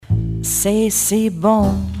c'est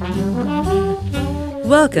bon.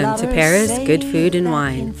 Welcome to Paris Good Food and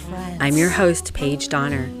Wine. I'm your host, Paige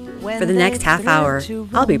Donner. For the next half hour,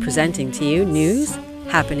 I'll be presenting to you news,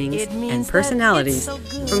 happenings, and personalities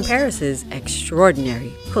from Paris's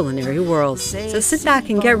extraordinary culinary world. So sit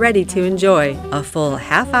back and get ready to enjoy a full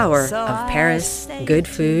half hour of Paris Good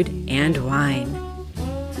Food and Wine.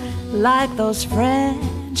 Like those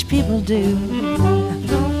French people do,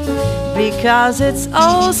 because it's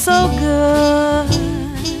oh so good.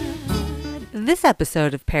 This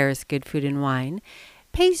episode of Paris Good Food and Wine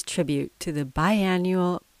pays tribute to the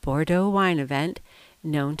biannual Bordeaux wine event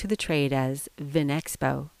known to the trade as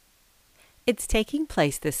Vinexpo. It's taking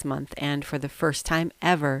place this month, and for the first time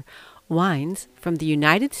ever, wines from the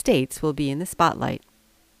United States will be in the spotlight.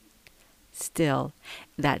 Still,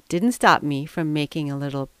 that didn't stop me from making a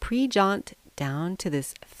little pre-jaunt down to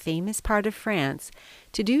this famous part of France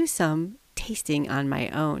to do some tasting on my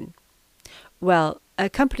own. Well,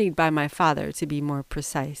 accompanied by my father, to be more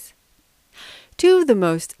precise. Two of the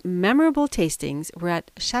most memorable tastings were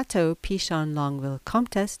at Chateau Pichon Longueville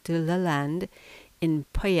Comtesse de Lalande in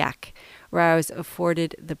Pauillac, where I was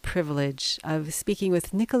afforded the privilege of speaking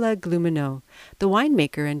with Nicolas Glumineau, the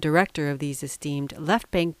winemaker and director of these esteemed Left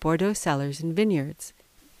Bank Bordeaux cellars and vineyards.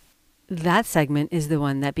 That segment is the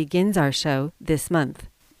one that begins our show this month.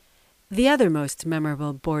 The other most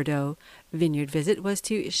memorable Bordeaux vineyard visit was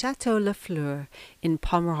to Chateau Lafleur in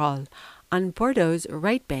Pomerol, on Bordeaux's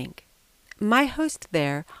right bank. My host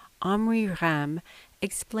there, Omri Ram,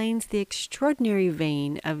 explains the extraordinary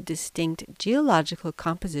vein of distinct geological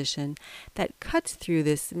composition that cuts through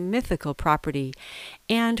this mythical property,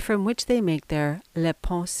 and from which they make their Le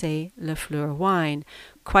Pensée Lafleur wine,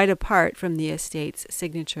 quite apart from the estate's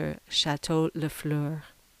signature Chateau Lafleur.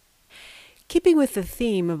 Keeping with the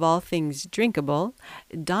theme of all things drinkable,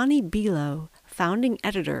 Donnie Bilo, founding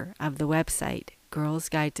editor of the website Girl's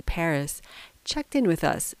Guide to Paris, checked in with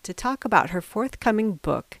us to talk about her forthcoming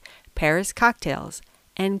book, Paris Cocktails,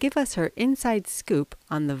 and give us her inside scoop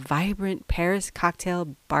on the vibrant Paris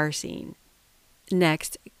cocktail bar scene.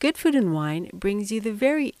 Next, Good Food and Wine brings you the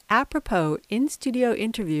very apropos in-studio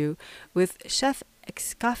interview with Chef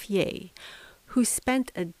Escoffier, who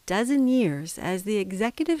spent a dozen years as the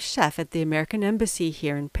executive chef at the American Embassy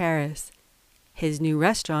here in Paris. His new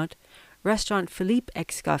restaurant, Restaurant Philippe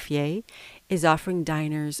Escoffier, is offering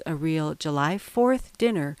diners a real July 4th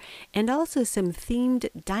dinner and also some themed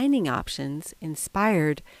dining options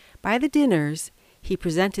inspired by the dinners he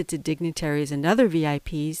presented to dignitaries and other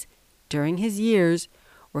VIPs during his years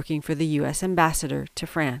working for the U.S. Ambassador to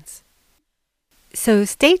France. So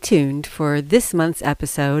stay tuned for this month's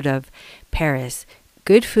episode of Paris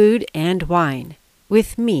Good Food and Wine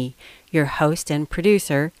with me, your host and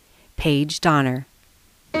producer, Paige Donner.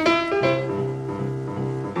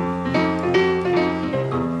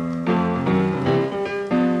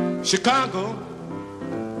 Chicago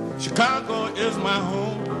is my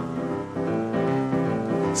home.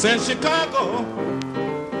 Since Chicago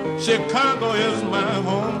is my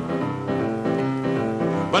home.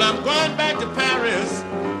 But I'm going back to Paris,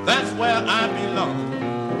 that's where I belong.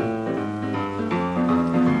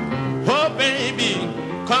 Oh baby,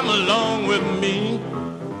 come along with me.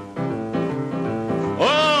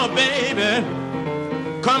 Oh baby,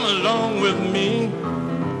 come along with me.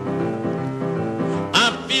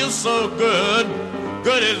 I feel so good,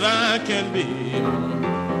 good as I can be.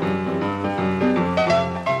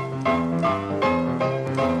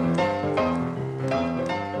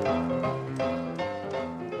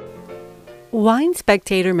 Wine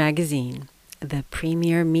Spectator magazine, the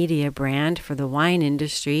premier media brand for the wine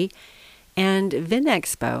industry, and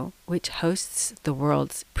Vinexpo, which hosts the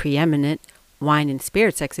world's preeminent wine and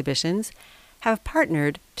spirits exhibitions, have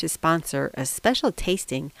partnered to sponsor a special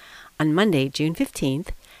tasting on Monday, June 15th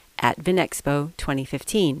at Vinexpo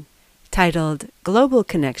 2015. Titled Global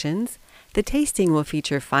Connections, the tasting will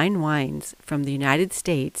feature fine wines from the United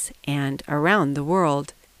States and around the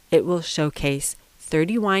world. It will showcase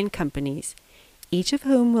 30 wine companies, each of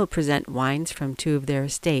whom will present wines from two of their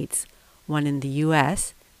estates, one in the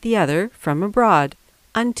U.S., the other from abroad.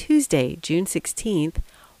 On Tuesday, June 16th,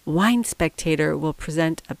 Wine Spectator will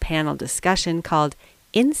present a panel discussion called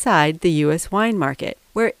Inside the U.S. Wine Market,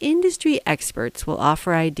 where industry experts will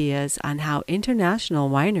offer ideas on how international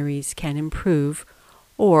wineries can improve,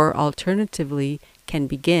 or alternatively can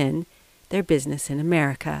begin, their business in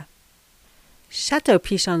America. Chateau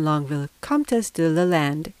Pichon Longueville Comtesse de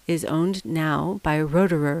Lalande is owned now by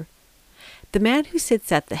Roederer. The man who sits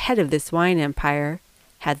at the head of this wine empire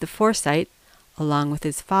had the foresight, along with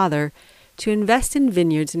his father, to invest in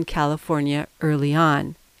vineyards in California early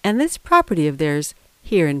on, and this property of theirs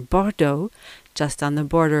here in Bordeaux, just on the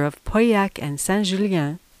border of Pauillac and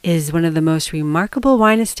Saint-Julien, is one of the most remarkable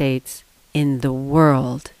wine estates in the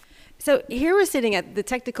world. So here we're sitting at the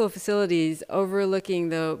technical facilities overlooking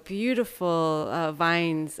the beautiful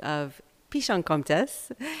vines of Pichon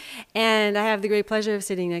Comtesse. And I have the great pleasure of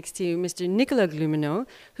sitting next to Mr. Nicolas Glumineau,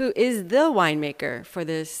 who is the winemaker for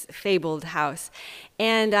this fabled house.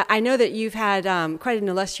 And I know that you've had quite an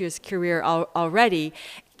illustrious career already.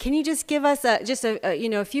 Can you just give us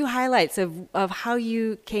a few highlights of how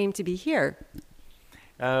you came to be here?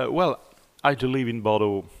 Well, I do live in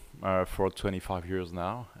Bordeaux for 25 years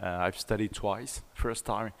now. I've studied twice. First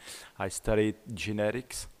time I studied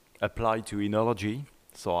genetics applied to enology.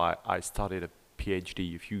 So I started a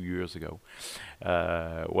PhD a few years ago.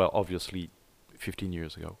 Obviously 15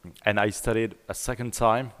 years ago. And I studied a second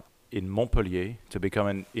time in Montpellier to become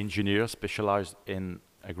an engineer specialized in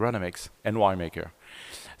agronomics and winemaker.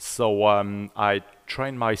 So I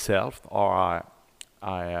trained myself, or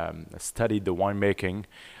I studied the winemaking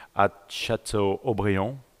at Chateau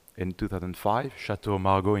Aubryon in 2005, Chateau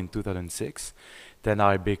Margaux in 2006. Then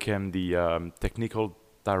I became the technical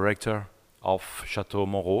director of Chateau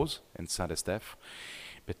Montrose in Saint-Estèphe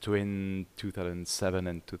between 2007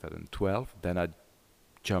 and 2012. Then I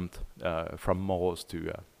jumped from Montrose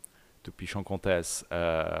to Pichon Comtesse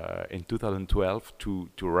in 2012 to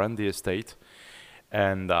run the estate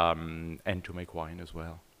and to make wine as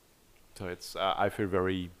well. So it's I feel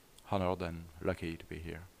very honored and lucky to be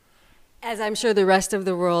here. As I'm sure the rest of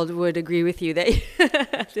the world would agree with you, that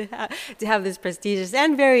to have this prestigious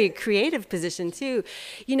and very creative position too.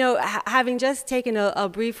 You know, having just taken a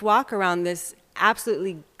brief walk around this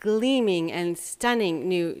absolutely gleaming and stunning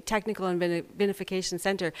new technical and vinification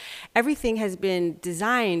center, everything has been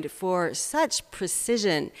designed for such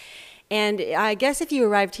precision. And I guess if you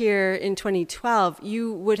arrived here in 2012,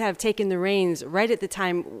 you would have taken the reins right at the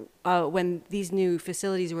time when these new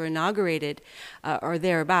facilities were inaugurated or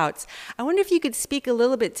thereabouts. I wonder if you could speak a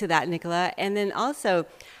little bit to that, Nicolas, and then also,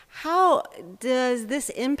 how does this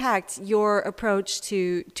impact your approach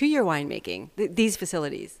to your winemaking, these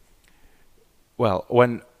facilities? Well,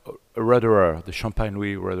 when Roederer, the Champagne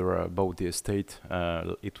Louis Roederer, bought the estate,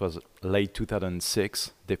 it was late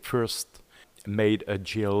 2006. They first made a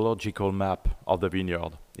geological map of the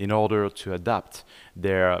vineyard in order to adapt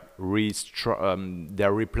their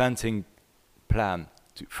replanting plan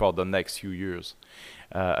for the next few years,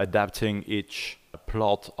 adapting each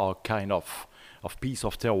plot or kind of piece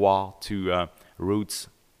of terroir to roots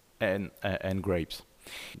and grapes.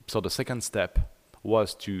 So the second step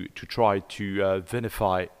was to try to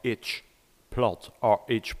vinify each plot or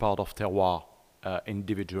each part of terroir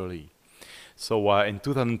individually. So in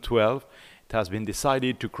 2012, it has been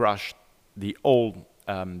decided to crush the old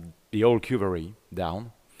cuvery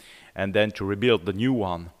down, and then to rebuild the new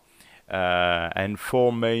one. And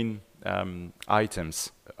four main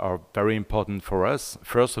items are very important for us.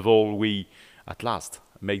 First of all, we at last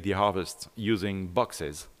make the harvest using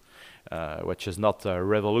boxes, which is not a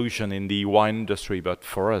revolution in the wine industry, but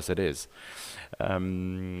for us it is.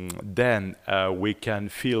 Then we can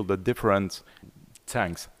fill the different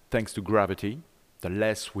tanks thanks to gravity. The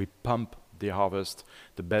less we pump the harvest,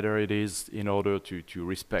 the better it is, in order to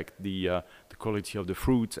respect the quality of the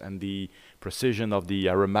fruit and the precision of the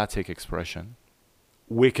aromatic expression.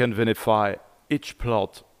 We can vinify each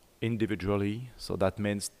plot individually, so that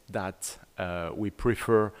means that we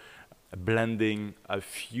prefer blending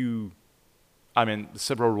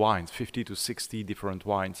several wines, 50 to 60 different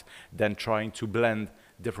wines, than trying to blend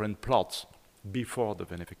different plots before the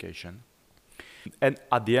vinification. And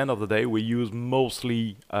at the end of the day, we use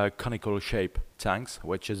mostly conical shape tanks,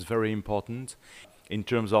 which is very important in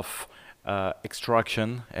terms of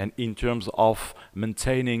extraction and in terms of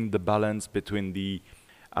maintaining the balance between the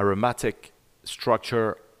aromatic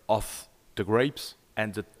structure of the grapes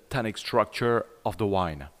and the tannic structure of the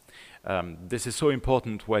wine. This is so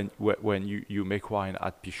important when you make wine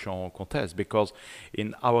at Pichon Comtesse, because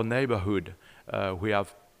in our neighborhood we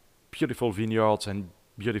have beautiful vineyards and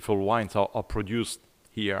beautiful wines are produced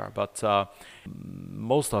here, but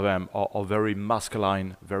most of them are very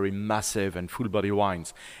masculine, very massive and full body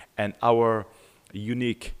wines. And our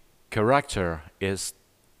unique character is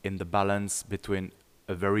in the balance between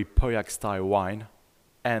a very Pauillac style wine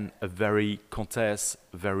and a very Comtesse,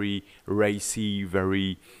 very racy,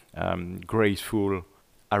 very graceful,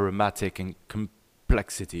 aromatic and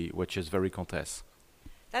complexity, which is very Comtesse.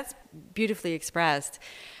 That's beautifully expressed.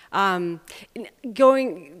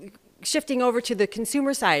 Shifting over to the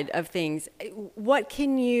consumer side of things, what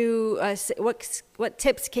can you what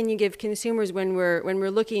tips can you give consumers when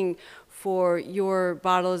we're looking for your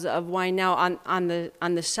bottles of wine now on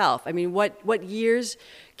the shelf? I mean, what years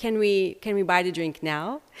can we buy to drink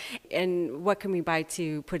now, and what can we buy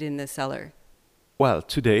to put in the cellar? Well,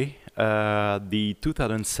 today the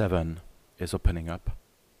 2007 is opening up.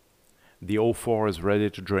 The 04 is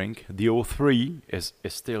ready to drink. The 03 is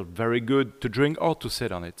still very good to drink or to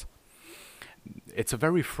sit on it. It's a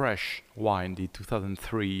very fresh wine, the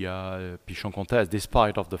 2003 Pichon Comtesse,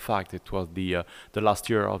 despite of the fact it was the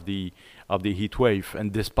last year of the heat wave,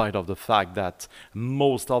 and despite of the fact that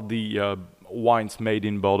most of the wines made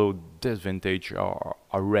in Bordeaux this vintage are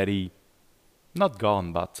already not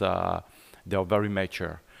gone, but they are very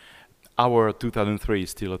mature. Our 2003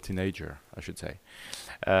 is still a teenager, I should say.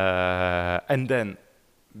 And then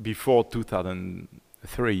before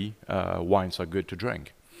 2003, wines are good to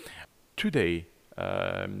drink. Today,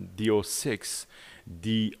 the 06,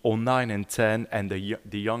 the 09 and 10, and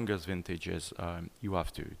the youngest vintages, you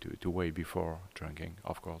have to wait before drinking,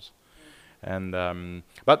 of course. And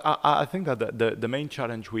but I think that the main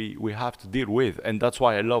challenge we have to deal with, and that's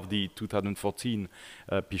why I love the 2014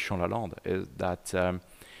 Pichon Lalande, is that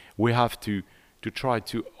we have to try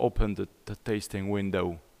to open the tasting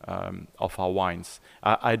window of our wines.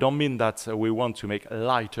 I don't mean that we want to make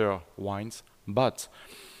lighter wines, but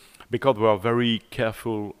because we are very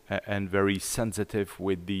careful and very sensitive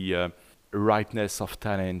with the ripeness of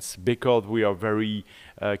tannins, because we are very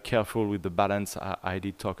careful with the balance I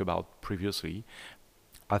did talk about previously,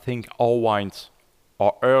 I think all wines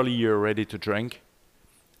are earlier ready to drink,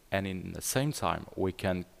 and in the same time we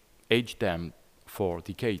can age them for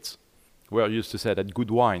decades. We are used to say that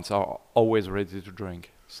good wines are always ready to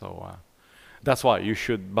drink, so that's why you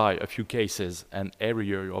should buy a few cases, and every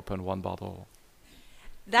year you open one bottle.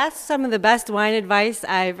 That's some of the best wine advice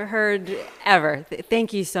I've heard ever.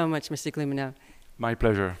 Thank you so much, Mr. Glumineau. My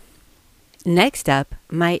pleasure. Next up,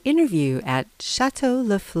 my interview at Chateau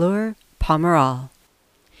Lafleur, Pomerol.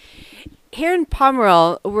 Here in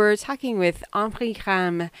Pomerol, we're talking with Henri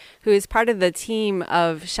Graham, who is part of the team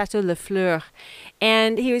of Chateau Lafleur.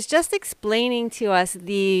 And he was just explaining to us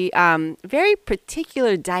the very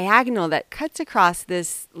particular diagonal that cuts across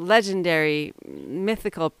this legendary,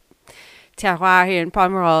 mythical terroir here in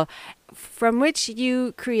Pomerol, from which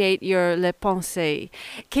you create your Le Pensée.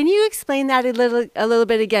 Can you explain that a little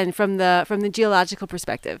bit again from the geological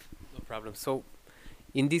perspective? No problem. So,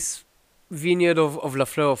 in this vineyard of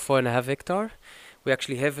Lafleur of 4.5 hectares, we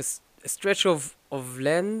actually have a stretch of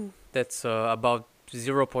land that's about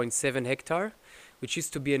 0.7 hectare, which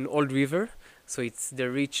used to be an old river. So it's the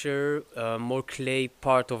richer, more clay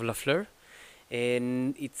part of Lafleur,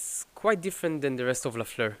 and it's quite different than the rest of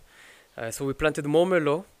Lafleur. So we planted more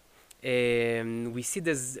Merlot, and we see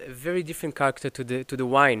there's a very different character to the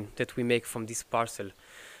wine that we make from this parcel.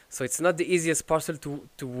 So it's not the easiest parcel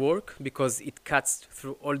to work because it cuts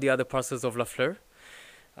through all the other parcels of Lafleur.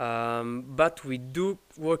 But we do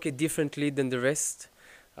work it differently than the rest,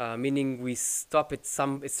 meaning we stop at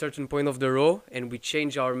a certain point of the row and we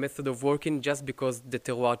change our method of working just because the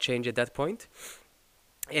terroir changed at that point.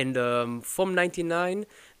 And from 99,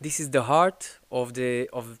 this is the heart of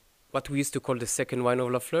what we used to call the second wine of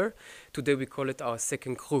Lafleur. Today we call it our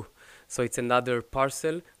second cru. So it's another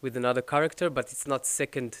parcel with another character, but it's not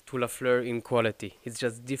second to Lafleur in quality. It's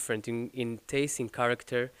just different in taste, in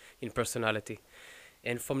character, in personality.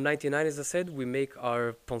 And from 99, as I said, we make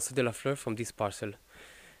our Pensée de Lafleur from this parcel.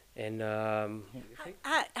 And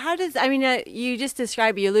how does, I mean, you just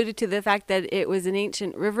described, you alluded to the fact that it was an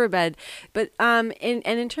ancient riverbed, but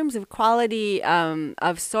in terms of quality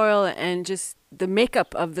of soil and just the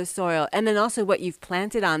makeup of the soil, and then also what you've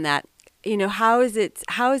planted on that, you know, how is it,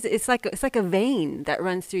 it's like a vein that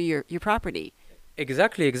runs through your property.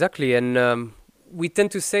 Exactly. And we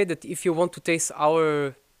tend to say that if you want to taste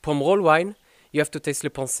our Pomerol wine, you have to taste Le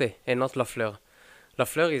Pensée and not Lafleur.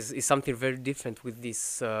 Lafleur is something very different with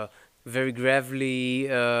this very gravelly,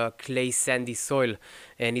 clay, sandy soil,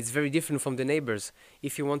 and it's very different from the neighbors.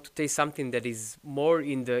 If you want to taste something that is more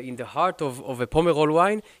in the heart of a Pomerol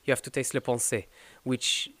wine, you have to taste Le Pensée,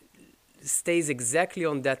 which stays exactly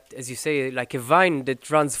on that, as you say, like a vine that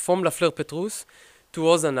runs from Lafleur Petrus to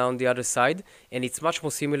Ozana on the other side, and it's much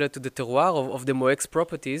more similar to the terroir of the Moex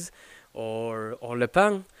properties or Le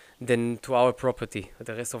Pin than to our property,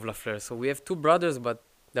 the rest of Lafleur. So we have two brothers, but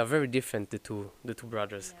they're very different, the two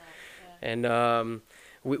brothers. Yeah. And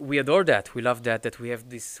we adore that. We love that we have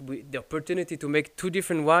the opportunity to make two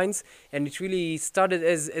different wines, and it really started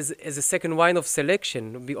as a second wine of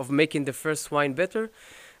selection, of making the first wine better.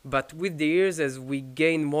 But with the years, as we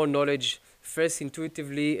gain more knowledge, first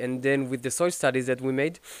intuitively and then with the soil studies that we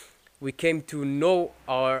made, we came to know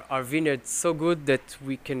our vineyard so good that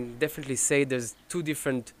we can definitely say there's two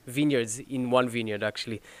different vineyards in one vineyard,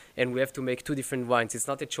 actually. And we have to make two different wines. It's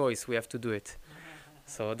not a choice. We have to do it.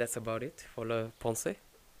 So that's about it for Le Pensée.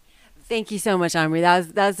 Thank you so much, Omri.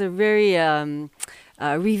 That was a very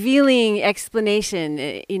revealing explanation.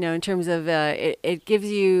 In terms of it gives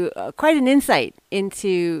you quite an insight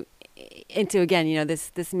into again,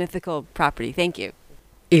 this mythical property. Thank you.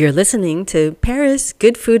 You're listening to Paris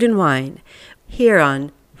Good Food and Wine here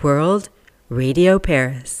on World Radio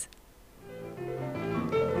Paris.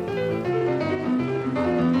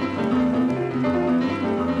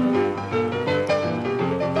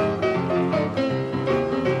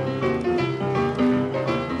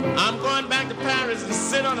 I'm going back to Paris and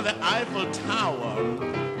sit under the Eiffel Tower.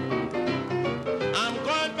 I'm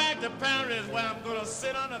going back to Paris where I'm going to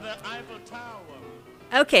sit under the Eiffel Tower.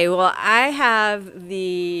 Okay, well, I have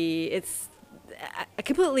it's a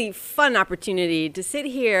completely fun opportunity to sit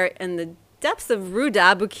here in the depths of Rue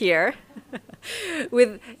d'Aboukir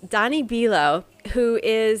with Dani Bilo, who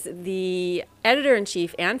is the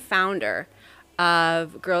editor-in-chief and founder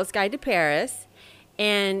of Girls Guide to Paris,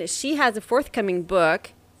 and she has a forthcoming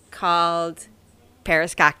book called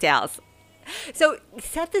Paris Cocktails. So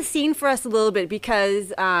set the scene for us a little bit, because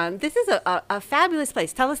this is a fabulous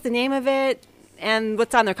place. Tell us the name of it and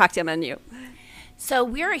what's on their cocktail menu. So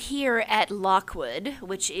we're here at Lockwood,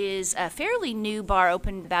 which is a fairly new bar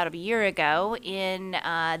opened about a year ago in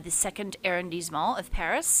the second arrondissement of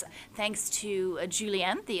Paris, thanks to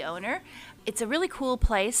Julien, the owner. It's a really cool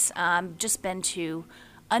place. Just been to,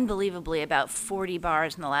 unbelievably, about 40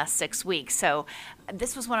 bars in the last 6 weeks. So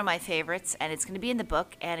this was one of my favorites, and it's going to be in the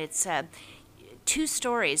book, and it's 2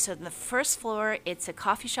 stories. So on the first floor, it's a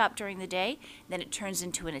coffee shop during the day. Then it turns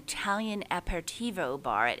into an Italian aperitivo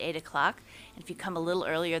bar at 8 o'clock. And if you come a little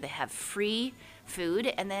earlier, they have free food.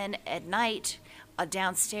 And then at night,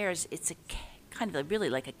 downstairs, it's kind of really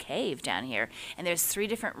like a cave down here. And there's 3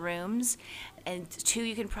 different rooms, and 2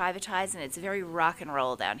 you can privatize, and it's very rock and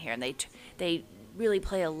roll down here. And they really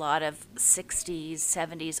play a lot of 60s,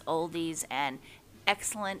 70s, oldies, and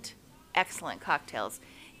excellent cocktails,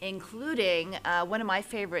 including one of my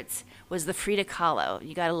favorites was the Frida Kahlo.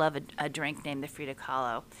 You got to love a drink named the Frida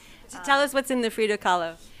Kahlo. So tell us what's in the Frida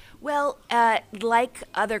Kahlo. Well, like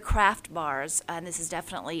other craft bars, and this is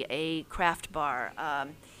definitely a craft bar,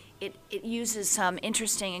 it uses some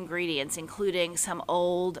interesting ingredients, including some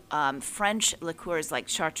old French liqueurs like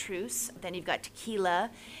chartreuse. Then you've got tequila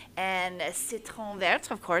and citron vert,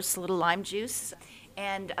 of course, a little lime juice,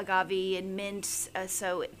 and agave and mint.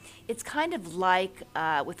 So it's kind of like,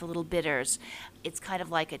 with the little bitters, it's kind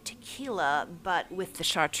of like a tequila, but with the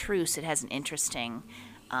chartreuse, it has an interesting,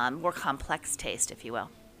 more complex taste, if you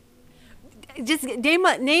will. Just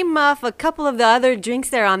name off a couple of the other drinks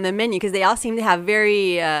there on the menu, because they all seem to have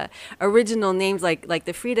very original names, like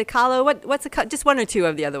the Frida Kahlo. What's just one or two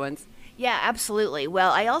of the other ones? Yeah, absolutely.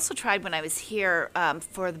 Well, I also tried when I was here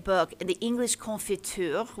for the book the English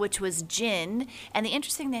confiture, which was gin. And the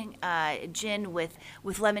interesting thing, gin with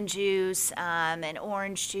lemon juice and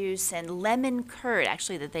orange juice and lemon curd,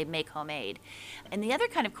 actually, that they make homemade. And the other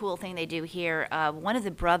kind of cool thing they do here, one of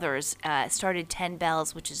the brothers started 10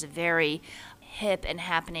 Bells, which is a very hip and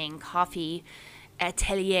happening coffee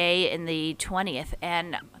atelier in the 20th.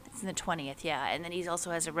 And in the 20th, yeah. And then he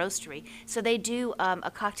also has a roastery. So they do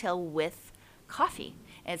a cocktail with coffee.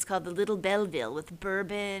 And it's called the Little Belleville, with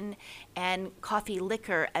bourbon and coffee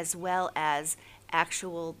liquor, as well as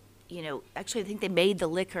actually, I think they made the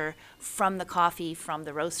liquor from the coffee from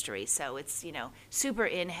the roastery. So it's, super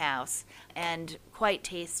in-house and quite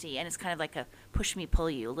tasty. And it's kind of like a push me,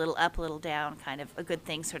 pull you, a little up, a little down, kind of a good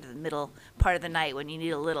thing, sort of the middle part of the night when you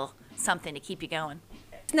need a little something to keep you going.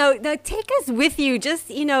 Now take us with you, just,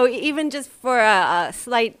 even just for a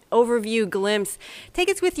slight overview glimpse, take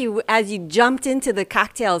us with you as you jumped into the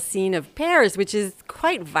cocktail scene of Paris, which is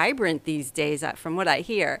quite vibrant these days, from what I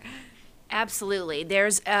hear. Absolutely.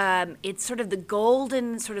 There's, it's sort of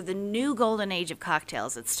the new golden age of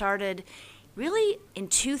cocktails. It started really in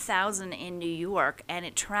 2000 in New York, and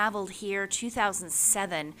it traveled here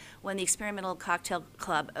 2007 when the Experimental Cocktail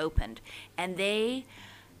Club opened. And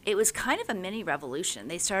it was kind of a mini revolution.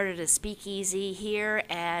 They started a speakeasy here,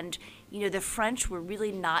 and the French were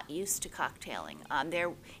really not used to cocktailing.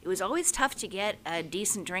 It was always tough to get a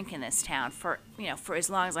decent drink in this town for as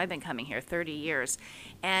long as I've been coming here, 30 years,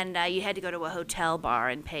 and you had to go to a hotel bar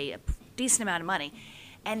and pay a decent amount of money.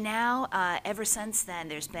 And now, ever since then,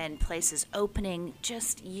 there's been places opening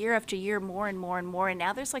just year after year, more and more and more. And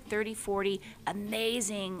now there's like 30, 40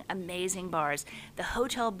 amazing, amazing bars. The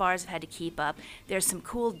hotel bars have had to keep up. There's some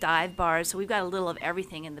cool dive bars. So we've got a little of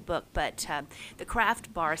everything in the book. But the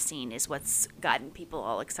craft bar scene is what's gotten people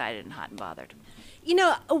all excited and hot and bothered. You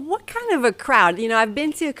know, what kind of a crowd? You know, I've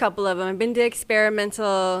been to a couple of them. I've been to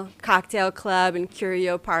Experimental Cocktail Club and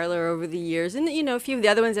Curio Parlor over the years, and, you know, a few of the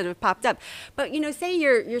other ones that have popped up. But, you know, say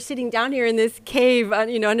you're sitting down here in this cave,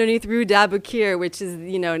 you know, underneath Rue d'Aboukir, which is,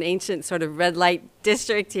 you know, an ancient sort of red light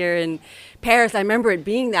district here in Paris. I remember it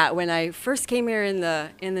being that when I first came here in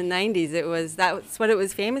the 90s. That's what it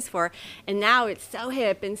was famous for. And now it's so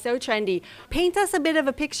hip and so trendy. Paint us a bit of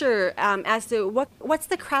a picture as to what's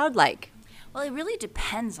the crowd like? Well, it really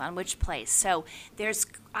depends on which place. So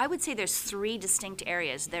I would say there's three distinct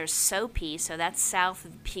areas. There's Soapy, so that's south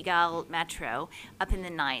of Pigalle Metro, up in the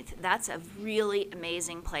 9th. That's a really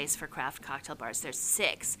amazing place for craft cocktail bars. There's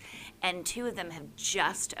 6, and 2 of them have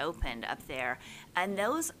just opened up there. And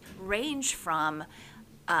those range from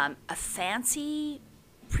a fancy,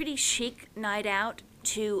 pretty chic night out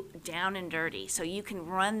to down and dirty. So you can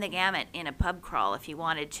run the gamut in a pub crawl if you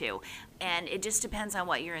wanted to. And it just depends on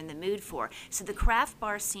what you're in the mood for. So the craft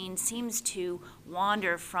bar scene seems to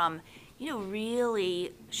wander from, you know,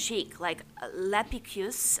 really chic, like La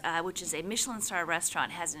Piqueuse, which is a Michelin star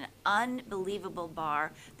restaurant, has an unbelievable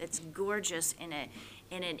bar that's gorgeous in an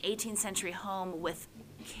 18th century home with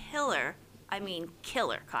killer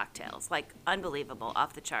cocktails, like unbelievable,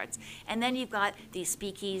 off the charts. And then you've got these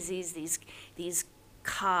speakeasies, these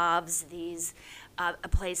caves,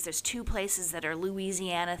 there's 2 places that are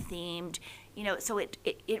Louisiana themed, you know, so it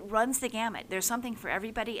runs the gamut. There's something for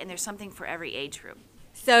everybody, and there's something for every age group.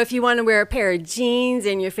 So if you want to wear a pair of jeans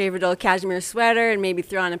and your favorite old cashmere sweater and maybe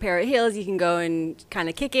throw on a pair of heels, you can go and kind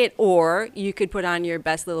of kick it, or you could put on your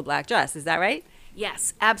best little black dress. Is that right?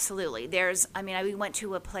 Yes, absolutely. We went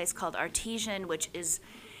to a place called Artesian, which is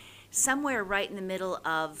somewhere right in the middle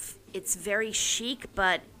of, it's very chic,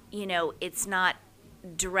 but, you know, it's not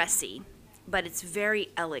dressy, but it's very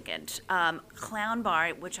elegant. Clown Bar,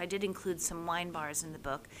 which I did include some wine bars in the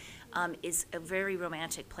book, is a very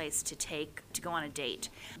romantic place to go on a date.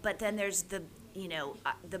 But then there's the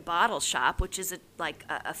Bottle Shop, which is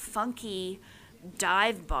a funky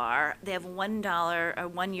dive bar. They have $1 or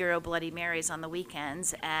 €1 Bloody Marys on the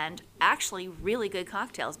weekends, and actually really good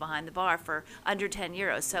cocktails behind the bar for under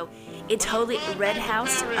 €10. So it's totally Red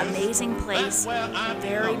House, amazing place,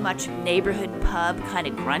 very much neighborhood pub, kind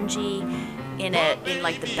of grungy, in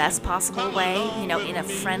like the best possible way, you know, in a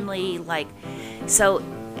friendly so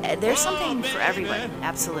there's something for everyone.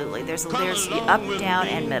 Absolutely, there's up, down,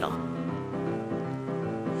 and middle.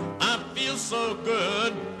 I feel so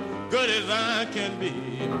good as I can be.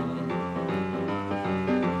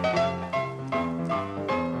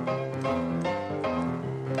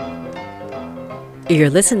 You're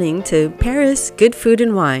listening to Paris Good Food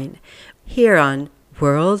and Wine here on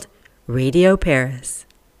World Radio Paris.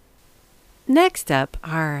 Next up,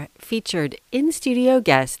 our featured in-studio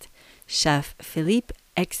guest, Chef Philippe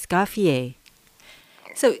Escoffier.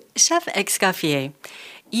 So, Chef Escoffier,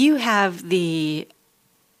 you have the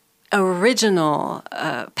original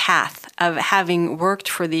path of having worked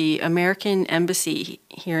for the American Embassy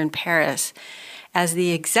here in Paris as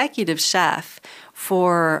the executive chef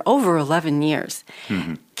for over 11 years.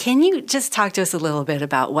 Mm-hmm. Can you just talk to us a little bit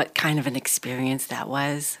about what kind of an experience that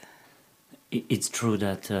was? It's true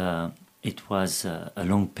that it was a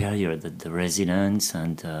long period at the residence,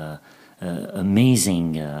 and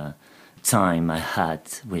amazing time I had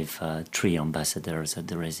with 3 ambassadors at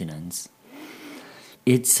the residence.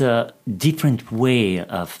 It's a different way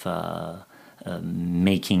of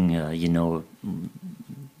making,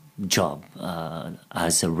 job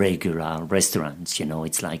as a regular restaurant. You know,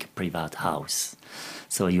 it's like a private house.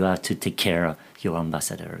 So you have to take care of your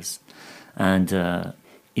ambassadors. And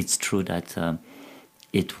it's true that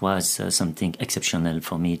it was something exceptional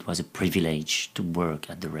for me. It was a privilege to work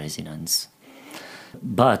at the residence.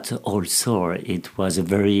 But also it was a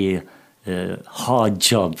very hard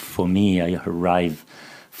job for me. I arrived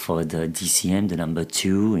for the DCM, the number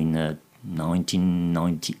 2, in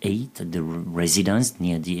 1998 at the residence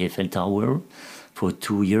near the Eiffel Tower for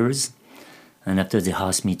 2 years. And after they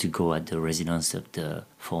asked me to go at the residence of the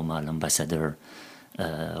former ambassador,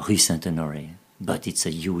 Rue Saint-Honoré. But it's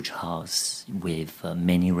a huge house with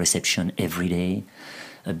many receptions every day,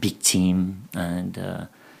 a big team, and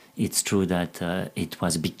it's true that it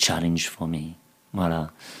was a big challenge for me.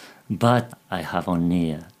 Voilà. But I have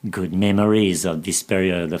only good memories of this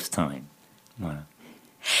period of time. Voilà.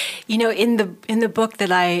 You know, in the book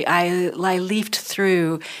that I leafed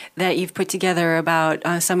through, that you've put together about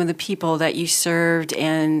some of the people that you served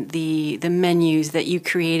and the menus that you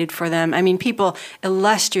created for them. I mean, people,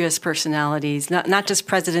 illustrious personalities, not just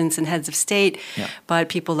presidents and heads of state, but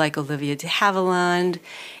people like Olivia de Havilland,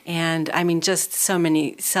 and I mean, just so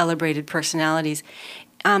many celebrated personalities.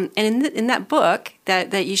 And in that book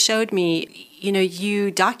that you showed me, you know,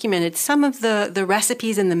 you documented some of the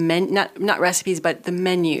recipes and not recipes, but the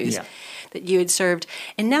menus that you had served.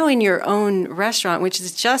 And now in your own restaurant, which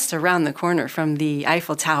is just around the corner from the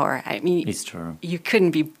Eiffel Tower, I mean, It's true. You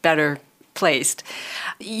couldn't be better placed.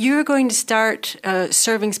 You're going to start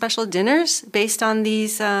serving special dinners based on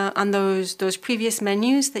these on those previous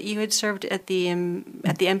menus that you had served at the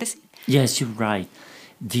embassy. Yes, you're right.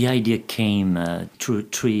 The idea came 2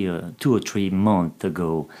 or 3 months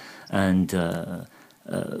ago, and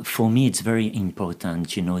for me it's very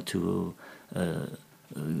important, you know, to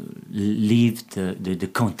leave the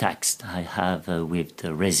context I have with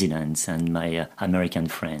the residents and my American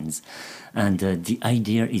friends. And the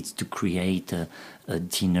idea is to create a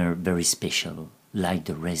dinner very special, like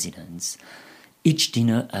the residents. Each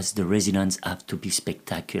dinner as the residents have to be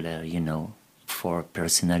spectacular, you know, for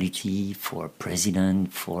personality, for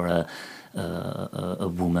president, for a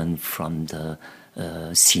woman from the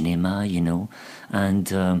cinema, you know.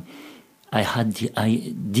 And I had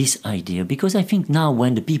this idea because I think now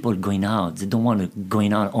when the people going out, they don't want to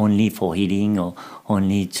going out only for eating or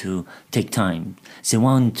only to take time. They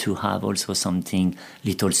want to have also something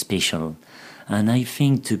little special. And I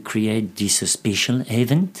think to create this special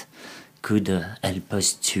event could help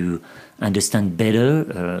us to understand better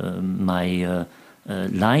my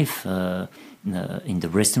life in the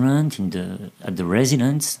restaurant, at the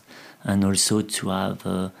residence, and also to have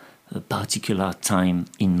a particular time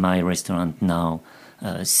in my restaurant now,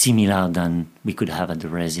 similar than we could have at the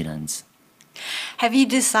residence. Have you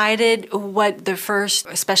decided what the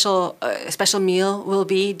first special meal will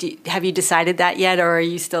be? Have you decided that yet, or are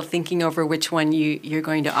you still thinking over which one you're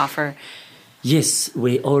going to offer? Yes,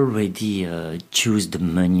 we already choose the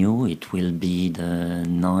menu. It will be the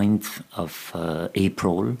 9th of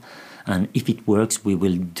April. And if it works, we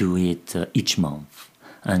will do it each month.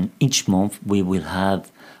 And each month we will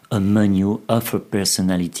have a menu of a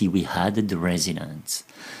personality we had at the residence.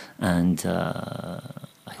 And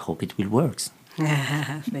I hope it will work.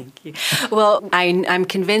 Thank you. Well, I'm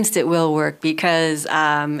convinced it will work because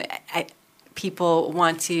people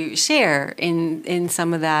want to share in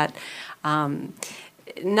some of that.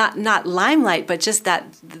 Not limelight, but just that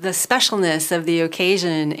the specialness of the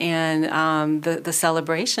occasion and the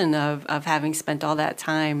celebration of having spent all that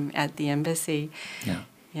time at the embassy.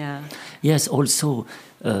 Yeah. Yes. Also,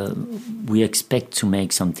 we expect to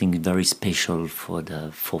make something very special for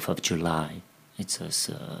the 4th of July. It's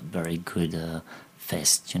a very good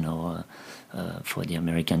fest, you know, for the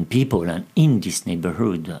American people. And in this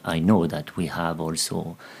neighborhood, I know that we have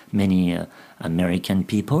also many American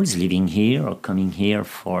peoples living here or coming here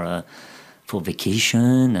for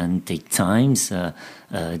vacation and take times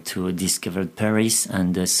to discover Paris.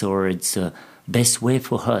 And so it's the best way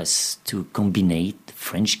for us to combine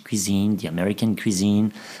French cuisine, the American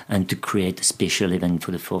cuisine, and to create a special event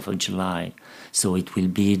for the 4th of July. So it will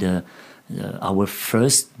be our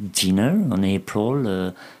first dinner on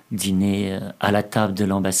April, dîner à la table de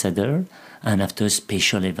l'ambassadeur, and after a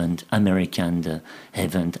special event, American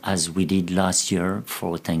event, as we did last year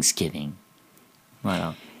for Thanksgiving.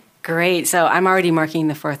 Voilà. Great. So I'm already marking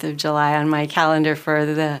the 4th of July on my calendar for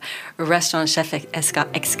the Restaurant Chef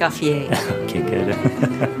Escoffier. Okay, good.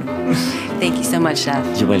 Thank you so much,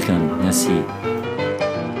 Chef. You're welcome. Merci.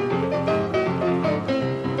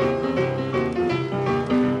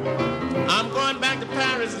 I'm going back to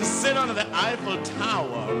Paris and sit under the Eiffel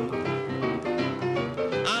Tower.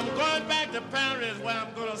 I'm going back to Paris where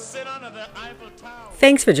I'm going to sit under the Eiffel Tower.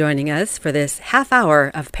 Thanks for joining us for this half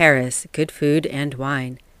hour of Paris, Good Food and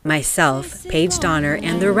Wine. Myself, Paige Donner,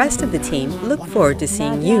 and the rest of the team look forward to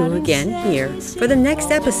seeing you again here for the next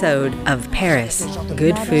episode of Paris,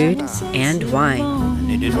 Good Food and Wine.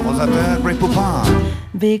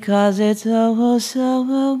 Because it's oh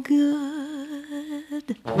so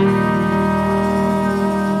good.